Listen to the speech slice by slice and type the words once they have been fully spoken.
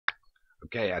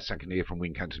Okay, our second here from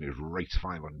Wincanton is race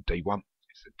 5 on day 1.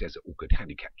 It's the Desert Orchid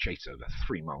Handicap Chase over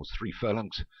 3 miles, 3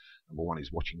 furlongs. Number 1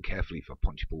 is Watching Carefully for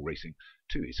Pontypool Racing.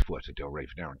 2 is Fuerte del Rey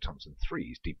for Darren Thompson. 3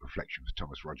 is Deep Reflection for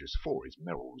Thomas Rogers. 4 is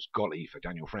Merrill's Golly for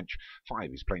Daniel French.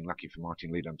 5 is Plain Lucky for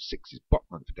Martin Leadham. 6 is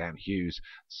Botman for Dan Hughes.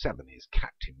 7 is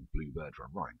Captain Bluebird for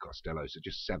Ryan Costello. So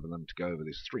just 7 of them to go over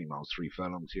this 3 miles, 3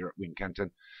 furlongs here at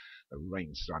Wincanton. The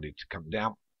rain started to come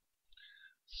down.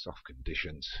 Soft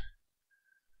conditions.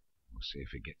 We'll see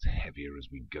if it gets heavier as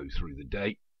we go through the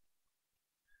day.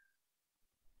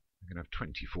 We're going to have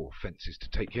 24 fences to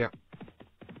take here.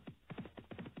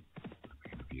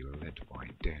 We're going to be led by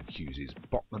Dan Hughes'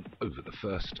 Botman over the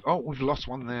first. Oh, we've lost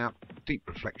one there. Deep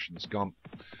Reflection's gone.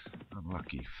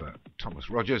 Unlucky for Thomas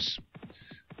Rogers.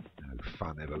 No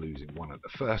fun ever losing one at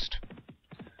the first.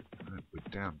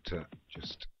 We're down to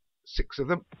just 6 of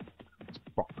them. It's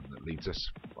Botman that leads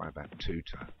us by about 2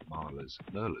 to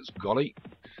Merla's Golly.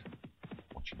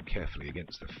 Watching carefully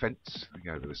against the fence. They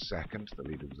go over the second. The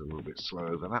leader was a little bit slow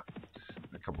over that.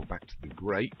 And a couple back to the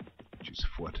grey, which is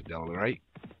Fuerte del Rey.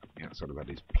 The outside of that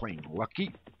is Plain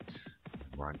Lucky.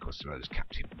 And Ryan Costello's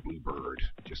Captain Bluebird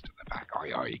just at the back.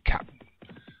 Aye, aye, Captain.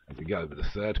 As we go over the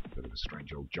third, bit of a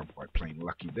strange old jump by Plain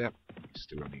Lucky there. He's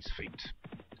still on his feet.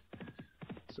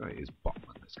 So it is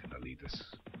Botman that's going to lead us.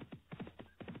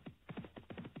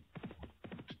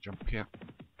 To jump here.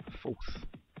 4th.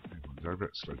 Over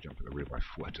it, slow jump at the rear by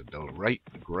Fuerte del Rey,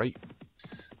 the grey.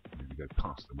 And then we go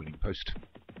past the winning post.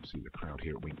 See the crowd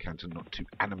here at Wincanton, not too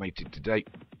animated today.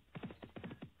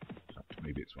 In fact,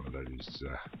 maybe it's one of those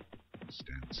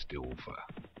stand still for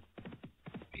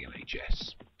the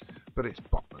LHS. But it's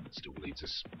Botman that still leads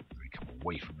us. They come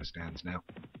away from the stands now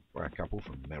by a couple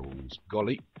from Merrill's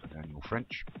Golly for Daniel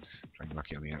French. Playing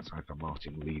Lucky on the outside for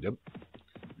Martin Leadham.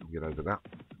 We'll get over that.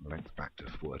 Length back to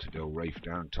Fuerte del Rey for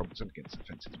Darren Thompson against the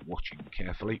fences, Watching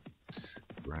Carefully.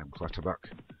 Graham Clutterbuck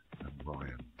and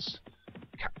Ryan's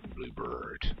Captain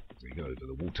Bluebird as they go over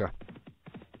the water.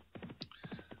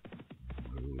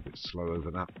 A little bit slow over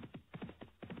that.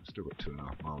 Still got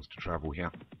 2.5 miles to travel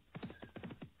here.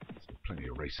 So plenty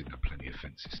of racing and plenty of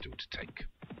fences still to take.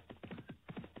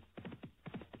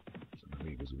 So the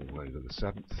lead was all over the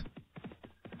 7th.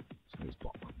 So it's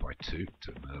Botman by 2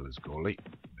 to Merla's Golly.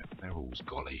 Merrill's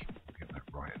Golly. We'll get that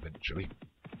right eventually.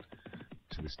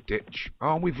 To this ditch.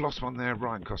 Oh, we've lost one there.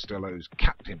 Ryan Costello's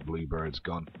Captain Bluebird's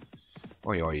gone.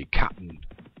 Oi, oi, Captain.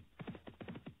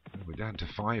 And we're down to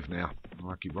 5 now.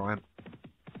 Lucky Ryan.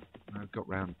 I've got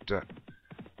round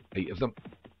 8 of them.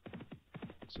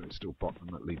 So it's still Botman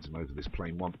that leads them over this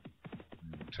plain one.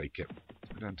 And we'll take it.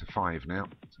 So we're down to 5 now.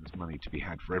 So there's money to be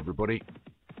had for everybody.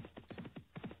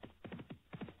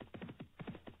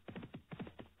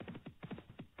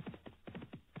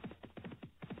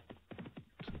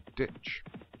 Ditch.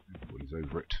 Everybody's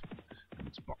over it. And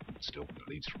it's Botman still that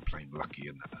leads from Plain Lucky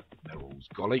and Merrill's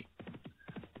Golly.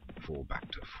 4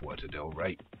 back to Fuerte del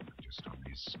Rey. Just on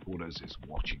his orders is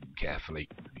Watching Carefully.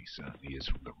 And he certainly is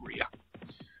from the rear.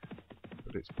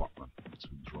 But it's Botman.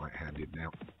 Swings right-handed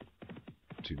now.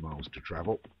 2 miles to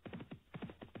travel.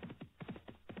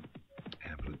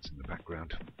 Ambulance in the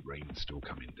background. Rain still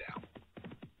coming down.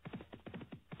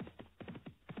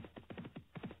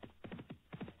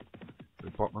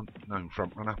 Botman, known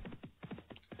front runner.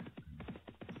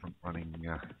 Front running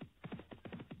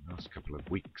last couple of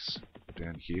weeks.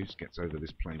 Dan Hughes gets over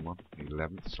this plain one. The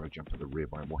 11th, slow jump at the rear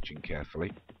by Watching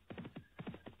Carefully.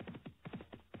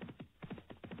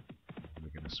 We're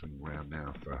going to swing round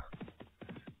now for a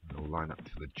little line up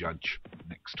for the judge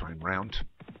next time round.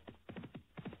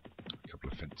 A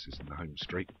couple of fences in the home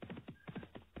straight.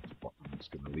 Botman's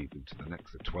going to lead them to the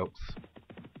next, the 12th.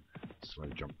 Slow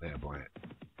jump there by it.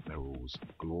 Merrill's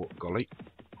Golly.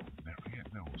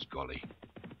 Merrill's Golly.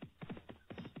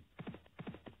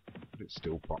 But it's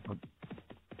still Botman.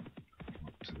 Come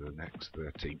up to the next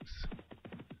 13th.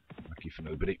 Lucky for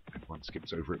nobody. Everyone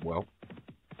skips over it well.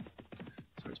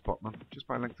 So it's Botman. Just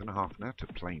by a length and a half now to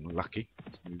Plain Lucky.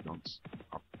 It's moved on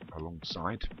up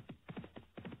alongside.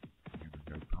 We're going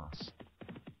to go past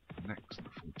the next, the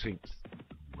 14th.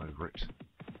 All over it.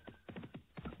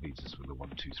 Leads us with a 1,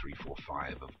 2, 3, 4,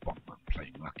 5 of Botman,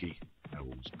 Plain Lucky,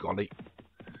 Merrill's Golly,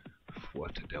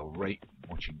 Fuerte del Rey,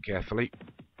 Watching Carefully.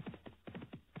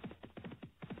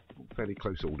 Fairly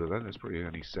close order though, there's probably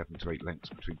only 7 to 8 lengths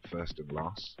between first and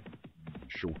last.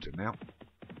 Shorter now.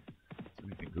 So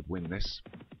anything could win this.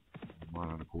 1.25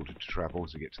 miles to travel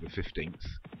as we get to the 15th.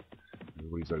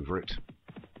 Everybody's over it.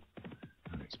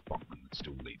 And it's Botman that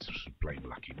still leads us, Plain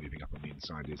Lucky. Moving up on the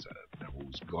inside is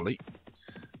Merrill's Golly.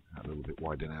 A little bit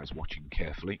wider now is Watching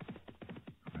Carefully.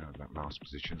 Now that last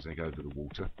position as they go over the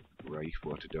water. Rey,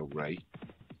 Fuerte del Rey.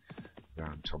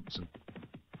 Darren Thompson.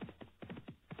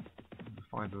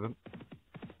 5 of them.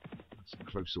 That's in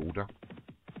close order.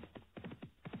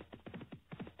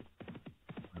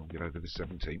 We'll get over the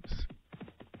 17th.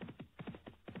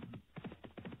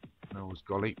 Mel's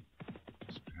Golly.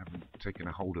 Just haven't taken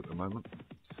a hold at the moment.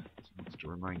 So wants to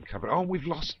remain covered. Oh, we've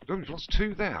lost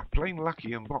 2 there. Plain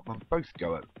Lucky and Botman both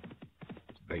go at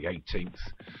the 18th.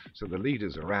 So the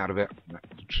leaders are out of it. That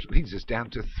leads us down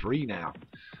to 3 now.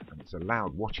 And it's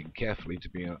allowed Watching Carefully to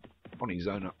be on his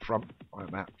own up front by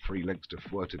about 3 lengths to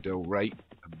Fuerte del Rey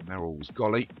and Merrill's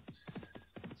Golly.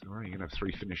 So we're only going to have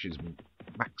 3 finishes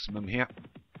maximum here.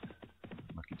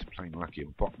 Lucky to Plain Lucky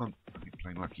and Botman. I think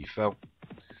Plain Lucky fell.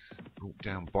 Brought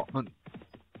down Botman.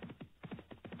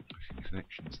 A few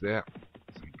connections there.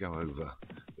 So we go over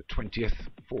the 20th.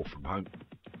 4 from home.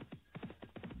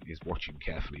 Is Watching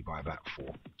Carefully by about 4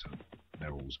 to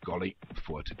Merrill's Golly,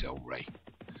 Fuerte del Rey.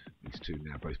 These 2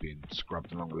 now both being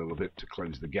scrubbed along a little bit to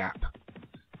close the gap.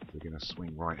 They're going to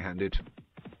swing right-handed.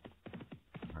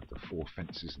 Have the 4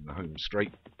 fences in the home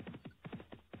straight.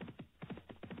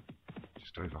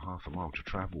 Just over half a mile to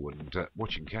travel, and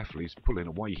Watching Carefully is pulling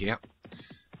away here.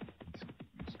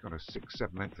 He's got a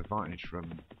 6-7 length advantage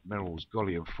from Merrill's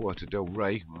Golly and Fuerte del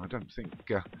Rey. Well, I don't think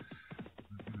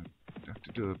have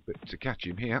to do a bit to catch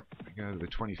him here. We go to the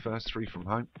 21st, 3 from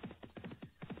home.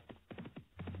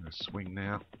 Swing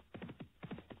now.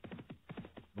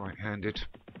 Right-handed.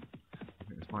 I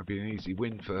think this might be an easy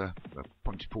win for the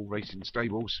Pontypool Racing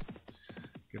Stables.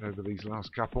 Get over these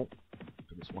last couple.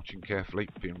 But it's Watching Carefully.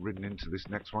 Being ridden into this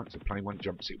next one. It's a plain one.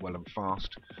 Jumps it well and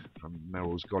fast. From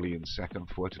Merrill's Golly in 2nd.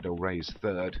 Fuerte del Rey is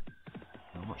 3rd.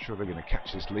 I'm not sure they're going to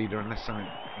catch this leader unless something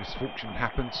misfortune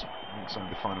happens.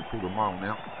 Inside the final quarter mile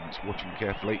now, and it's Watching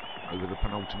Carefully over the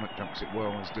penultimate, jumps it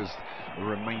well, as does the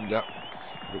remainder,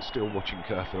 but still Watching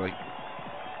Carefully.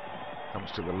 Comes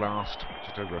to the last,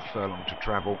 just over a furlong to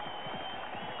travel.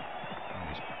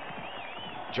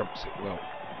 Jumps it well.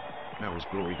 Merrill's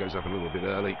Glory goes up a little bit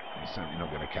early. He's certainly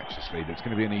not going to catch this leader. It's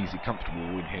going to be an easy,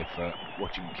 comfortable win here for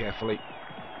Watching Carefully.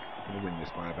 Going to win this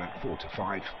by about 4 to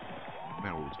 5.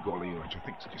 Merrill's Golly, which I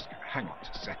think is just going to hang on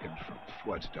to 2nd from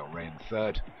Fuerte del Rey in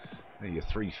 3rd. There are your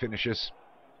 3 finishers.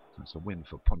 That's a win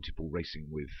for Pontypool Racing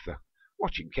with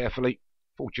Watching Carefully.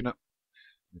 Fortunate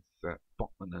with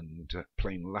Botman and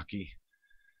Plain Lucky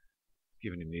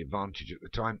giving him the advantage at the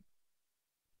time.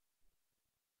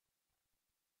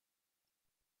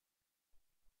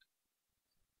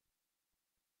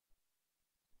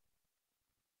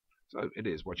 So it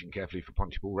is Watching Carefully for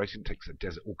Pontypool Racing. Takes the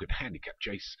Desert Orchid Handicap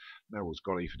chase. Merrill's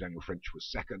Golly for Daniel French was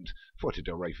 2nd. Fuerte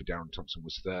del Rey for Darren Thompson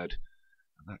was 3rd.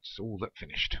 And that's all that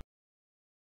finished.